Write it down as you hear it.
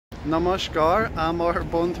নমস্কার আমার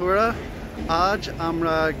বন্ধুরা আজ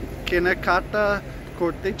আমরা কেনাকাটা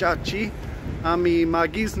করতে যাচ্ছি আমি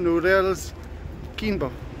Maggie's noodles কিনবো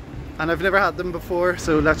and I've never had them before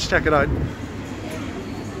so let's check it out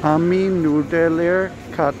আমি নুডলের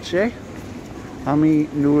কাছে আমি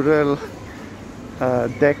নুডল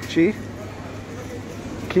দেখছি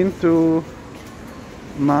কিন্তু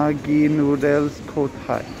Maggi noodles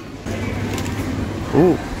কোথায়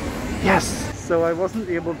Ooh, yes! So I wasn't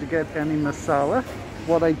able to get any masala.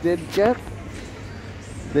 What I did get,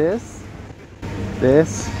 this,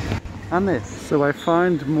 and this. So I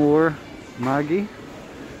found more Maggi,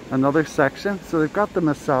 another section. So they've got the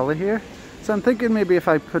masala here. So I'm thinking maybe if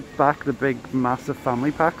I put back the big massive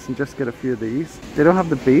family packs and just get a few of these. They don't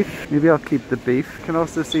have the beef. Maybe I'll keep the beef. You can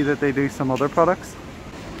also see that they do some other products.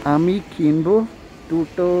 Ami kinbo,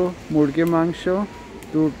 duto murgi mangsho,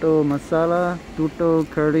 duto masala, duto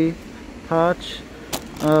curry, patch,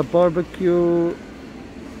 barbecue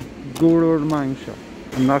gurur mangsho.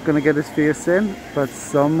 I'm not going to get his face in, but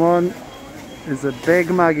someone is a big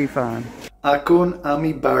Maggi fan. Akun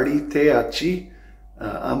ami barite achi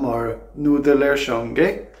amar noodler shonge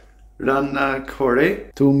ranna kore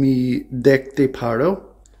tumi dekhte paro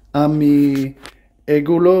ami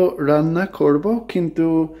egulo ranna korbo kintu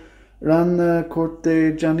ranna korte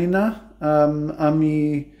jani na ami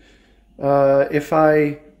if I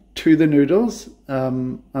to the noodles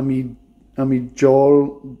ami jol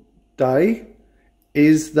dai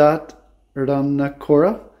is that ranna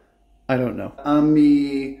kora I don't know ami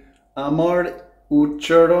amar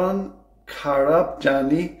ucharon kharab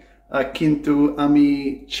jani kintu ami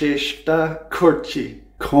cheshta korchi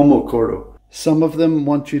komo koro. Some of them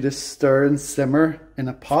want you to stir and simmer in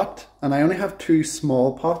a pot and I only have 2 small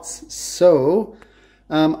pots so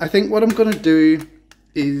I think what I'm going to do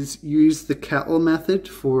is use the kettle method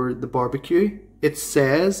for the barbecue. It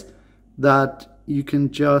says that you can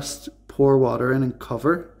just pour water in and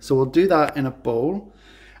cover. So we'll do that in a bowl.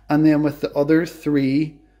 And then with the other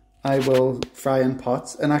 3, I will fry in pots.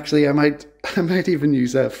 And actually I might even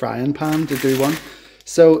use a frying pan to do one.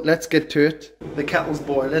 So let's get to it. The kettle's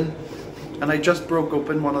boiling. And I just broke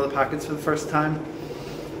open one of the packets for the first time.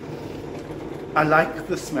 I like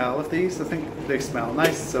the smell of these. I think they smell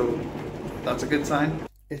nice, so that's a good sign.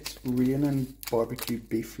 It's raining barbecue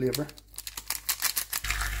beef flavor.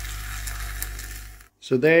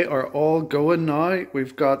 So they are all going now.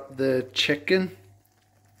 We've got the chicken.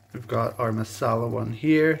 We've got our masala one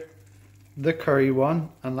here. The curry one.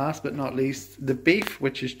 And last but not least, the beef,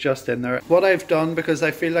 which is just in there. What I've done, because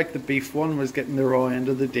I feel like the beef one was getting the raw end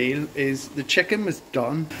of the deal, is the chicken was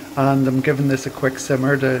done. And I'm giving this a quick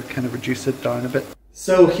simmer to kind of reduce it down a bit.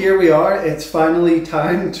 So here we are, it's finally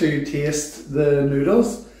time to taste the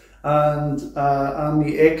noodles and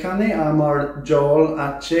ami ekane amar jol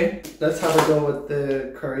ache. Let's have a go with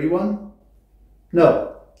the curry one.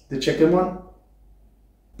 No, the chicken one.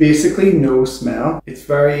 Basically no smell. It's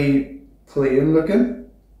very plain looking.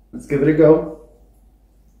 Let's give it a go.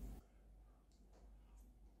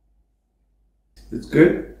 It's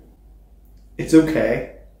good. It's okay.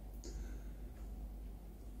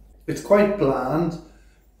 It's quite bland.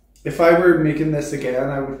 If I were making this again,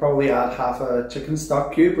 I would probably add half a chicken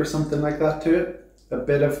stock cube or something like that to it. A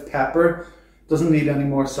bit of pepper. Doesn't need any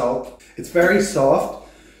more salt. It's very soft,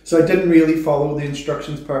 so I didn't really follow the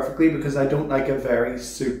instructions perfectly because I don't like a very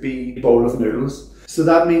soupy bowl of noodles. So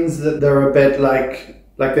that means that they're a bit like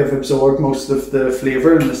they've absorbed most of the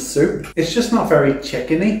flavour in the soup. It's just not very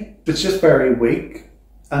chickeny. It's just very weak.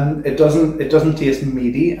 And it doesn't taste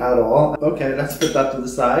meaty at all. Okay, let's put that to the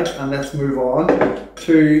side and let's move on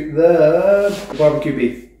to the barbecue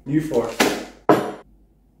beef. You fork.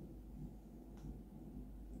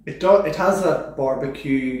 It has that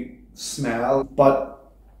barbecue smell,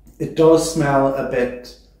 but it does smell a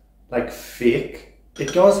bit like fake.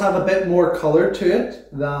 It does have a bit more colour to it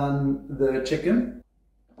than the chicken.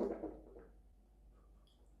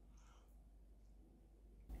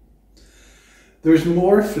 There's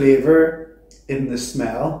more flavour in the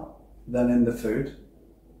smell than in the food.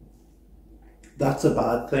 That's a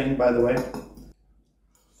bad thing, by the way.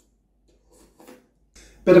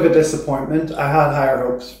 Bit of a disappointment. I had higher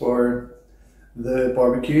hopes for the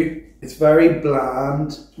barbecue. It's very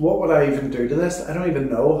bland. What would I even do to this? I don't even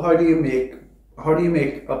know. How do you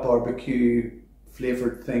make a barbecue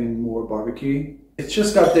flavoured thing more barbecue? It's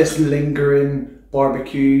just got this lingering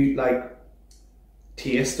barbecue like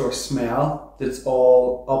taste or smell that's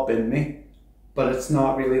all up in me, but it's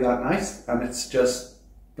not really that nice and it's just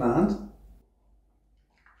bland.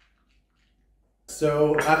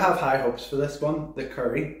 So I have high hopes for this one, the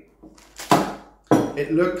curry.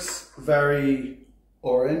 It looks very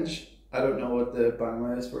orange. I don't know what the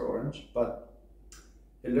bangla is for orange, but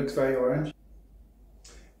it looks very orange.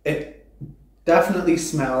 It definitely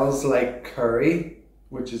smells like curry,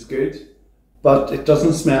 which is good, but it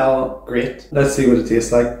doesn't smell great. Let's see what it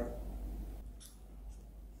tastes like.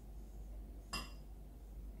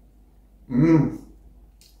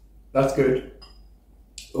 That's good.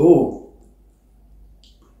 Oh,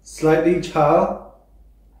 slightly chal,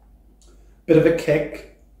 bit of a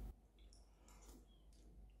kick.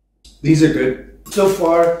 These are good. So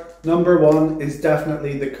far, number one is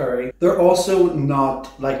definitely the curry. They're also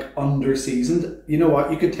not like under seasoned. You know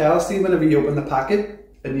what, you could tell, see, whenever you open the packet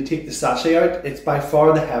and you take the sachet out, it's by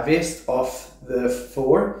far the heaviest of the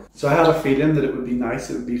four. So I had a feeling that it would be nice,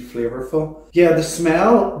 it would be flavorful. Yeah, the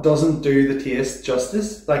smell doesn't do the taste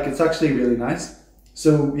justice. Like, it's actually really nice.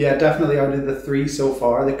 So yeah, definitely out of the three so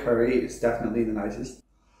far, the curry is definitely the nicest.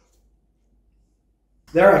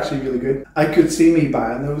 They're actually really good. I could see me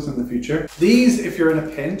buying those in the future. These, if you're in a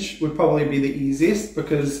pinch, would probably be the easiest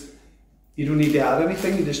because you don't need to add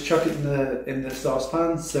anything. You just chuck it in the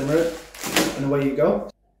saucepan, simmer it, and away you go.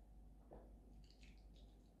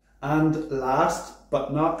 And last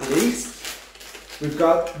but not least, we've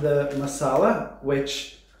got the masala,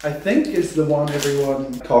 which I think is the one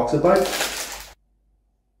everyone talks about.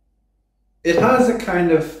 It has a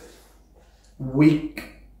kind of weak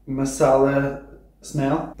masala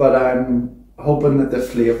smell, but I'm hoping that the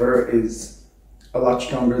flavour is a lot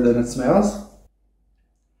stronger than it smells.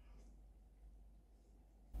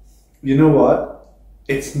 You know what?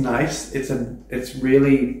 It's nice. It's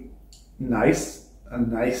really nice, a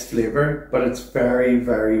nice flavour, but it's very,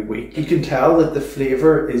 very weak. You can tell that the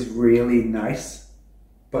flavour is really nice,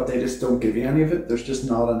 but they just don't give you any of it. There's just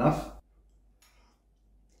not enough.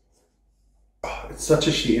 Oh, it's such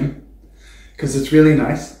a shame because it's really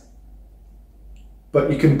nice,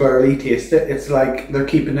 but you can barely taste it. It's like they're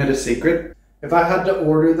keeping it a secret. If I had to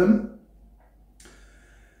order them,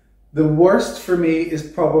 the worst for me is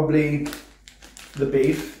probably the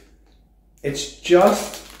beef. It's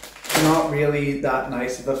just not really that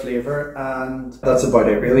nice of a flavour, and that's about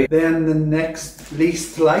it really. Then the next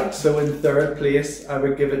least liked, so in third place, I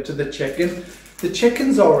would give it to the chicken. The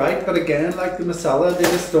chicken's alright, but again, like the masala, they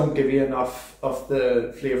just don't give you enough of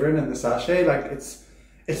the flavouring in the sachet. Like,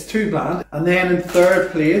 it's too bland. And then in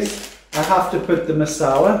third place, I have to put the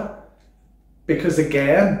masala, because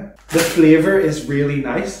again, the flavour is really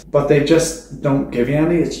nice, but they just don't give you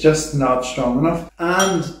any. It's just not strong enough.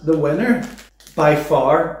 And the winner, by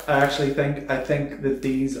far, I think that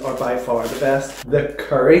these are by far the best. The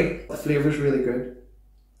curry, the flavour's really good.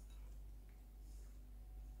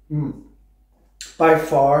 By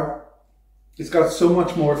far, it's got so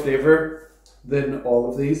much more flavour than all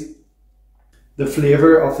of these. The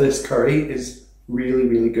flavour of this curry is really,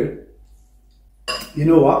 really good. You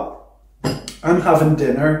know what? I'm having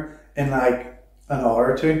dinner in like an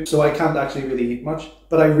hour or two, so I can't actually really eat much,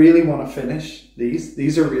 but I really want to finish these.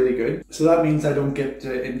 These are really good. So that means I don't get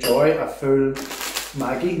to enjoy a full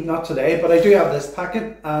Maggi, not today, but I do have this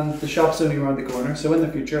packet and the shop's only around the corner, so in the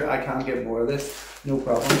future I can get more of this, no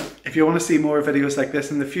problem. If you want to see more videos like this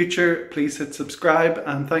in the future, please hit subscribe,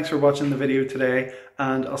 and thanks for watching the video today,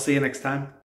 and I'll see you next time.